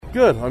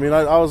Good. I mean,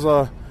 I was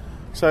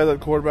excited that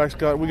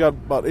quarterbacks we got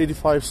about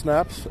 85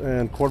 snaps,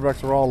 and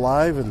quarterbacks are all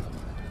live, and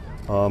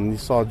you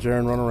saw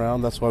Jaron run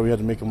around. That's why we had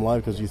to make him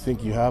live, because you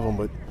think you have him,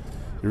 but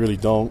you really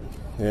don't,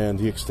 and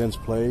he extends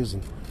plays,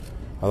 and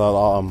I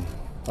thought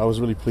I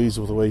was really pleased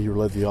with the way he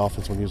led the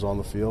offense when he was on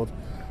the field.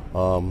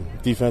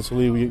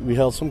 Defensively, we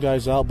held some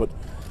guys out, but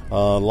a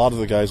lot of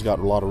the guys got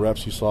a lot of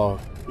reps. You saw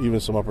even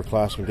some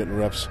upperclassmen getting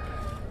reps,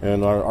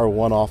 and our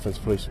one offense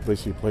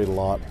basically played a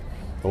lot.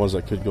 The ones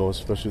that could go,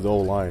 especially the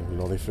O-line. You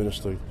know, they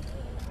finished the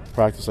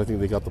practice. I think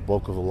they got the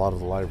bulk of a lot of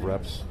the live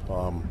reps.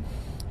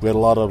 We had a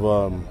lot of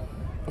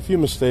a few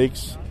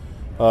mistakes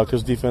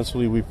because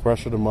defensively we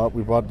pressured them up.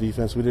 We brought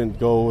defense. We didn't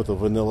go with a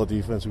vanilla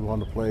defense. We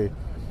wanted to play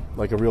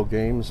like a real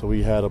game. So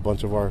we had a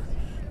bunch of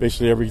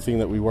basically everything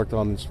that we worked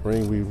on in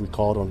spring. We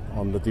called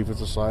on the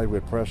defensive side. We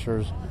had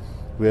pressures.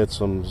 We had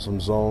some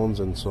zones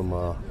and some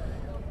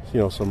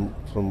zone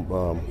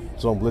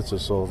blitzes.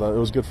 So it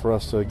was good for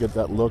us to get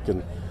that look,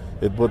 and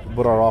it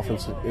put our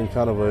offense in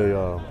kind of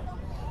a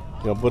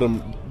put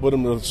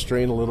them to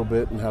strain a little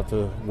bit and have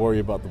to worry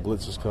about the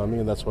blitzes coming,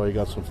 and that's why he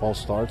got some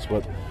false starts.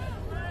 But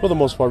for the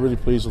most part, really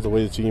pleased with the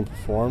way the team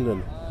performed,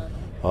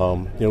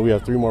 and we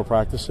have 3 more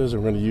practices,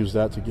 and we're going to use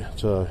that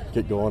to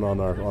get going on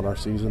our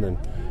season and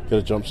get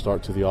a jump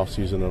start to the off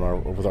season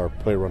and with our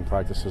play run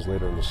practices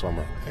later in the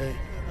summer. Hey,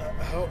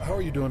 how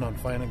are you doing on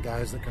finding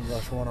guys that can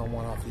rush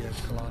one-on-one off the edge,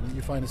 Kalani?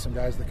 You finding some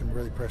guys that can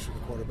really pressure the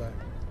quarterback?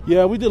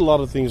 Yeah, we did a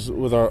lot of things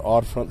with our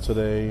odd front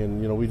today,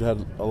 and we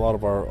had a lot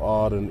of our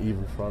odd and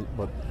even front.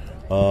 But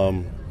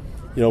I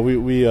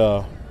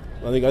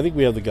think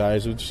we have the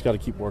guys. We just got to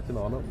keep working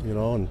on it,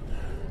 And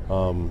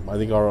I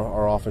think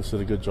our offense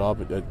did a good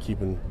job at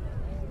keeping,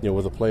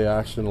 with the play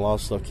action, a lot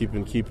of stuff,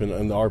 keeping,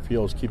 and the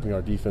RPOs keeping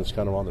our defense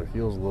kind of on their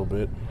heels a little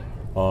bit.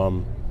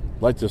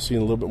 I'd like to see a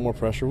little bit more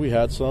pressure. We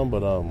had some,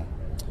 but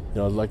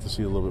I'd like to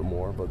see a little bit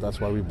more. But that's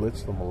why we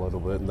blitzed them a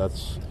little bit, and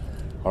that's.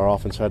 Our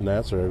offense had an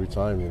answer every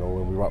time.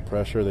 When we brought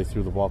pressure, they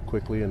threw the ball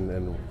quickly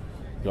and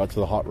got to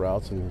the hot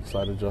routes and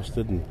side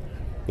adjusted, and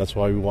that's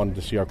why we wanted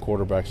to see our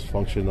quarterbacks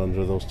function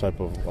under those type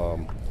of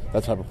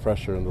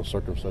pressure and those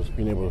circumstances,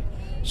 being able to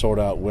sort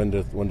out when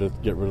to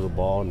get rid of the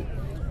ball. And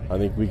I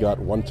think we got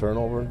 1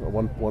 turnover,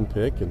 one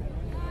pick, and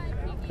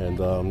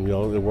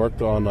it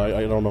worked on.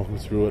 I don't know who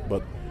threw it,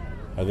 but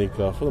I think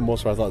for the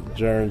most part, I thought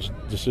Jaron's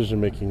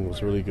decision making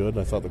was really good.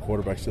 I thought the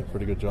quarterbacks did a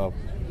pretty good job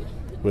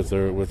with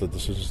the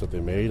decisions that they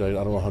made. I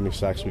don't know how many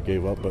sacks we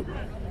gave up, but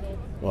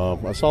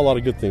I saw a lot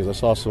of good things. I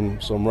saw some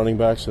running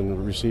backs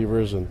and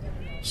receivers and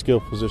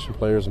skilled position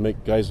players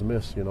make guys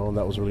miss, and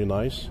that was really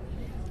nice.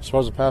 As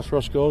far as the pass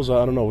rush goes,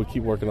 I don't know. We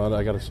keep working on it.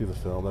 I got to see the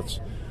film. It's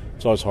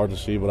always hard to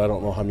see, but I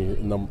don't know how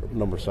many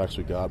number of sacks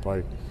we got.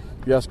 Probably,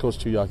 if you ask Coach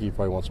Tuyaki, he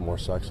probably wants more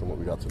sacks than what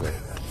we got today.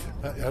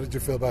 How did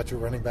you feel about your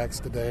running backs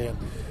today,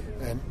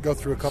 and go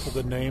through a couple of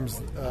the names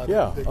that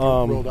you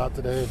rolled out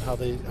today and how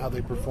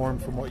they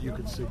performed from what you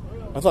could see?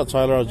 I thought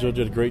Tyler Aljo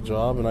did a great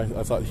job, and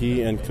I thought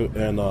he and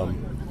Sione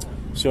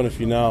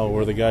Finau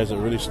were the guys that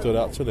really stood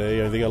out today.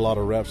 I think they got a lot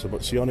of reps,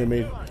 but Sione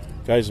made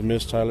guys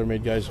miss, Tyler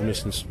made guys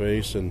miss in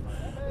space, and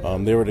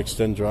they were to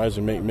extend drives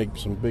and make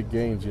some big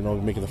gains,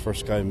 making the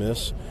first guy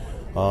miss.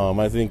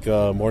 I think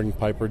Morgan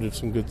Piper did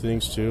some good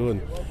things too,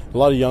 and a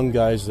lot of young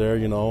guys there,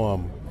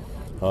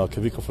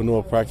 Kaviko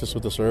Fanua practiced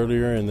with us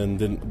earlier and then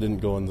didn't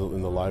go in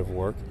the live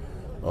work.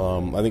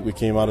 I think we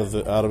came out of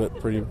it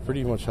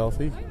pretty much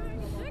healthy.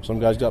 Some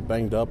guys got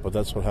banged up, but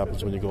that's what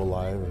happens when you go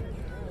live, and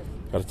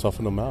got to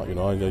toughen them out.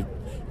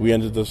 We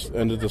ended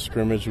the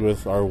scrimmage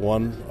with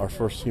our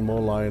first team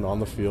O-line on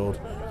the field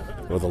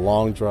with a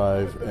long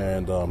drive,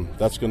 and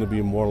that's going to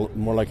be more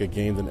like a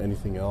game than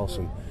anything else.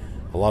 And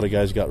a lot of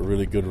guys got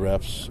really good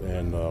reps,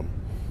 and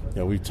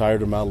we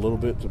tired them out a little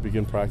bit to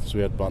begin practice.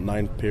 We had about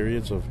 9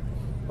 periods of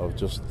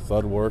just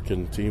thud work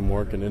and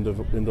teamwork and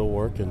indo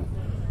work, and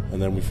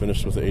then we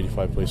finished with the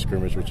 85-play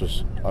scrimmage, which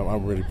is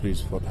I'm really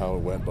pleased with how it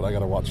went. But I got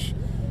to watch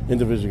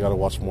individually. Got to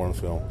watch more on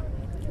film.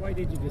 Why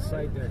did you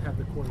decide to have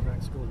the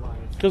quarterbacks go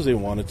live? Because they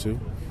wanted to,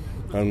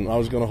 and I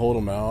was going to hold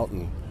them out,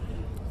 and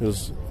it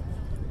was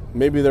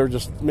maybe I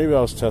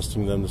was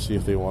testing them to see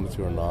if they wanted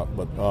to or not.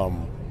 But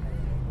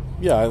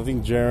I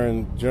think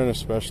Jaron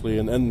especially,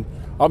 and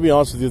I'll be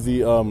honest with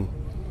you,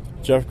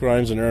 Jeff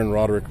Grimes and Aaron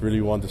Roderick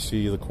really wanted to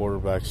see the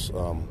quarterbacks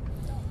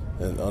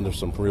and under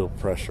some real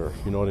pressure.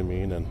 You know what I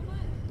mean? And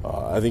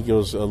I think it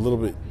was a little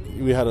bit.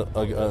 We had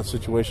a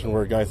situation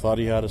where a guy thought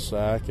he had a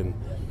sack, and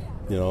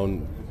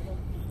Jaron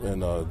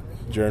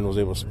was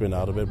able to spin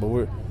out of it. But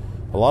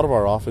a lot of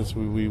our offense,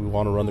 we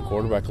want to run the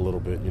quarterback a little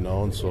bit,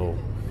 and so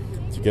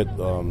to get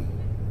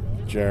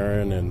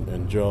Jaron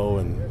and Joe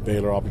and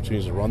Baylor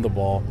opportunities to run the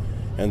ball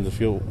and to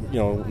feel,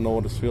 know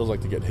what it feels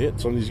like to get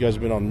hit. Some of these guys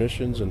have been on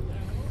missions and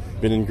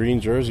been in green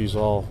jerseys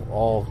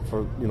all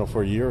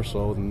for a year or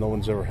so, and no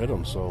one's ever hit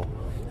them. So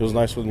it was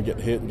nice for them to get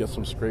hit and get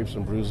some scrapes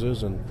and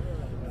bruises and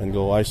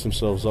go ice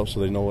themselves up so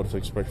they know what to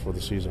expect for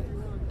the season.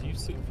 Do you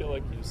feel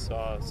like you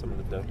saw some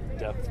of the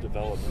depth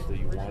development that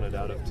you wanted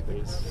out of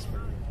today's?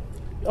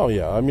 Oh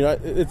yeah, I mean, I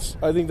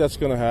think that's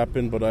going to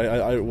happen. But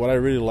I what I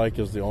really like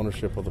is the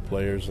ownership of the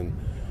players, and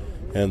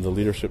and the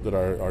leadership that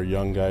our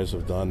young guys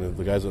have done, and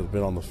the guys that have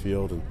been on the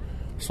field, and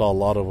saw a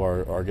lot of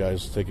our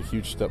guys take a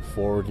huge step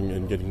forward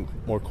in getting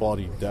more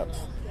quality depth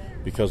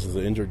because of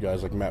the injured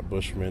guys like Matt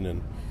Bushman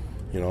and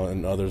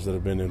and others that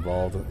have been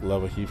involved,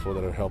 Leva Hifo,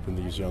 that are helping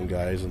these young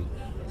guys. And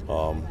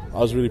I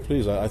was really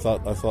pleased. I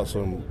saw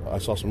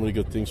some really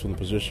good things from the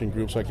position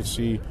groups. I could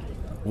see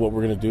what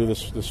we're going to do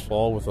this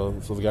fall with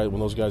when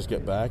those guys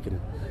get back, and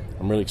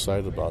I'm really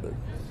excited about it.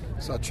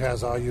 So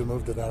Chaz Ayu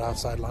moved to that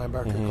outside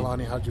linebacker.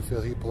 Kalani, how'd you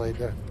feel he played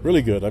there?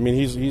 Really good. I mean,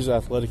 he's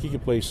athletic. He can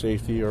play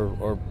safety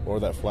or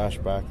that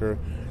flashbacker.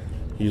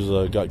 He's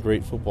got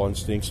great football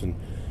instincts, and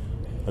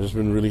I've just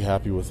been really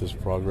happy with his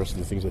progress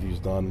and the things that he's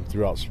done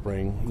throughout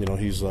spring.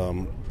 He's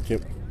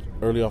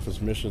early off his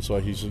mission, so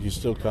he's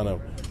still kind of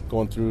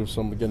going through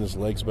getting his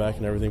legs back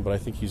and everything. But I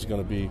think he's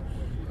going to be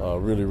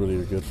really,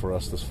 really good for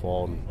us this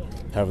fall and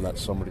having that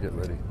summer to get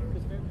ready.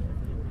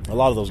 A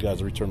lot of those guys,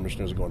 the return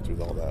missionaries, are going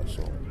through all that.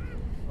 So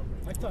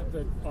I thought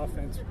the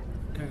offense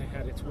kind of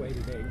had its way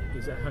today.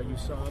 Is that how you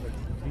saw it?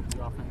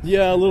 The offense?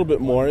 Yeah, a little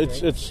bit more.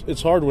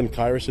 It's hard when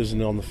Kyrus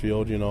isn't on the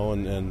field,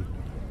 and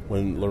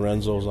when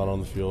Lorenzo's not on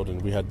the field,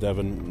 and we had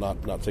Devin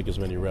not take as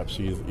many reps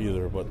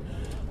either. But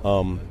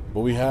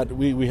we have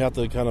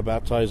to kind of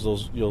baptize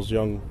those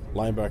young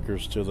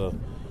linebackers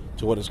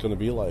to what it's going to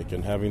be like,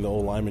 and having the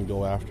old linemen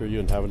go after you,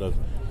 and having to,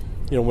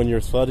 when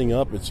you're thudding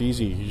up, it's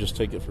easy. You just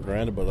take it for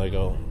granted. But like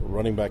a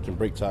running back can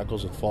break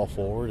tackles and fall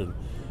forward, and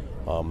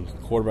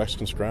quarterbacks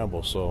can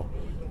scramble. So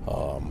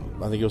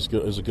I think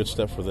it was a good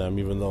step for them,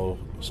 even though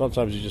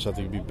sometimes you just have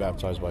to be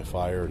baptized by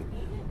fire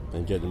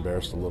and get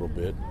embarrassed a little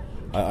bit.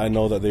 I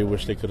know that they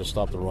wish they could have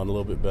stopped the run a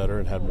little bit better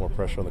and had more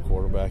pressure on the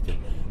quarterback and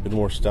been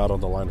more stout on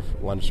the line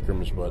of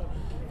scrimmage, but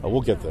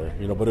we'll get there.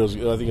 But I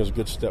think it was a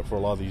good step for a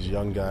lot of these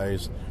young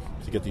guys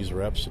to get these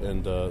reps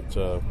and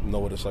to know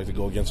what it's like to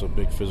go against a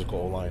big physical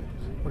O-line.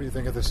 What do you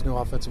think of this new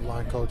offensive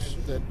line coach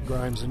that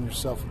Grimes and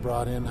yourself have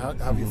brought in? How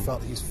have you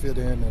felt he's fit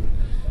in, and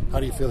how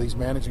do you feel he's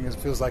managing it? It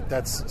feels like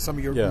that's some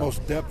of your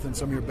most depth and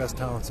some of your best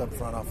talents up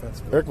front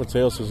offensively. Eric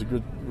Mateos is a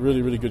good,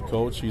 really, really good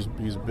coach. He's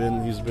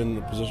been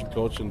a position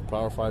coach in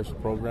Power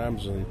 5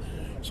 programs, and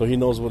so he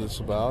knows what it's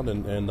about,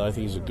 and I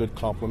think he's a good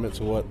complement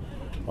to what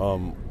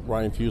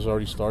Ryan Pugh's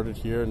already started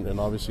here, and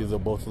obviously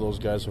both of those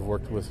guys have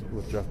worked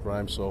with Jeff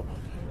Grimes, so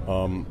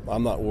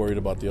I'm not worried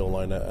about the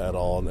O-line at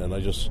all, and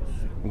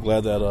I'm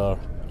glad that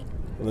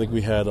I think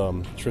we had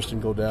Tristan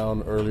go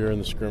down earlier in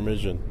the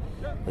scrimmage, and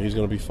he's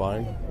going to be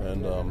fine.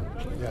 And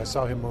I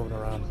saw him moving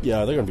around.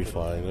 Yeah, they're going to be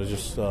fine. I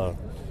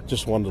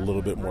just wanted a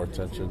little bit more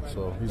attention,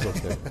 so he's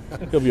okay.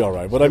 He'll be all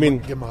right. But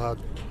give him a hug.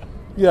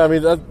 Yeah, I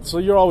mean, so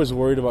you're always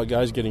worried about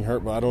guys getting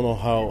hurt, but I don't know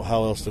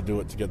how else to do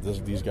it to get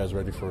these guys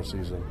ready for a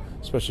season,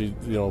 especially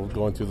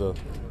going through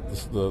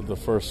the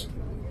first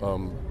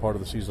part of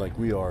the season like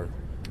we are,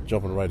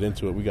 jumping right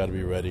into it. We got to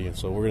be ready, and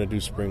so we're going to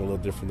do spring a little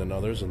different than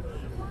others. And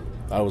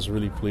I was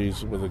really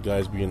pleased with the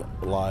guys being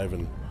alive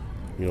and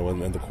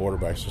the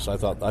quarterbacks. Just I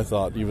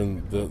thought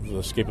even the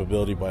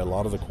escapability by a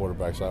lot of the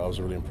quarterbacks I was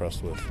really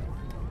impressed with.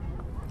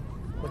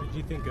 What did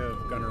you think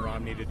of Gunnar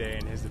Romney today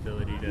and his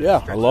ability to?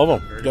 Yeah, I love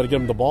him. You got to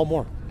get him the ball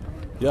more.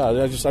 Yeah,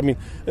 it's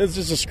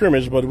just a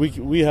scrimmage, but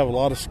we have a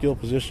lot of skill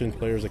position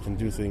players that can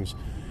do things.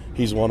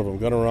 He's one of them.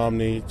 Gunnar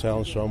Romney,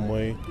 Talon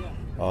Shumway,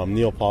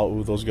 Neil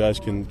Pa'u, those guys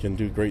can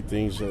do great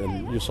things.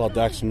 And you saw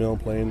Dax Mill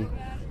playing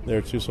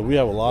there too. So we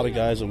have a lot of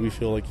guys that we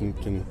feel like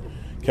can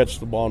catch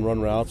the ball and run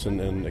routes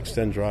and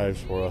extend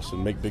drives for us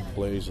and make big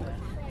plays. And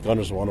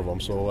Gunnar's one of them.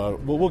 So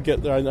we'll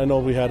get there. I know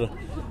we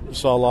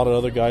saw a lot of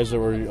other guys that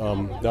were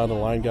down the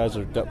line guys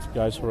or depth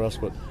guys for us,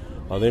 but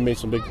they made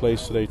some big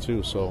plays today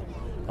too. So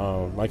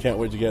I can't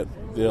wait to get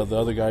the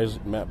other guys,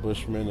 Matt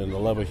Bushman and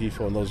Leva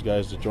Hifo and those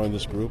guys to join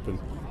this group. And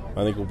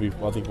I think we'll be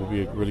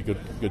a really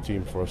good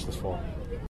team for us this fall.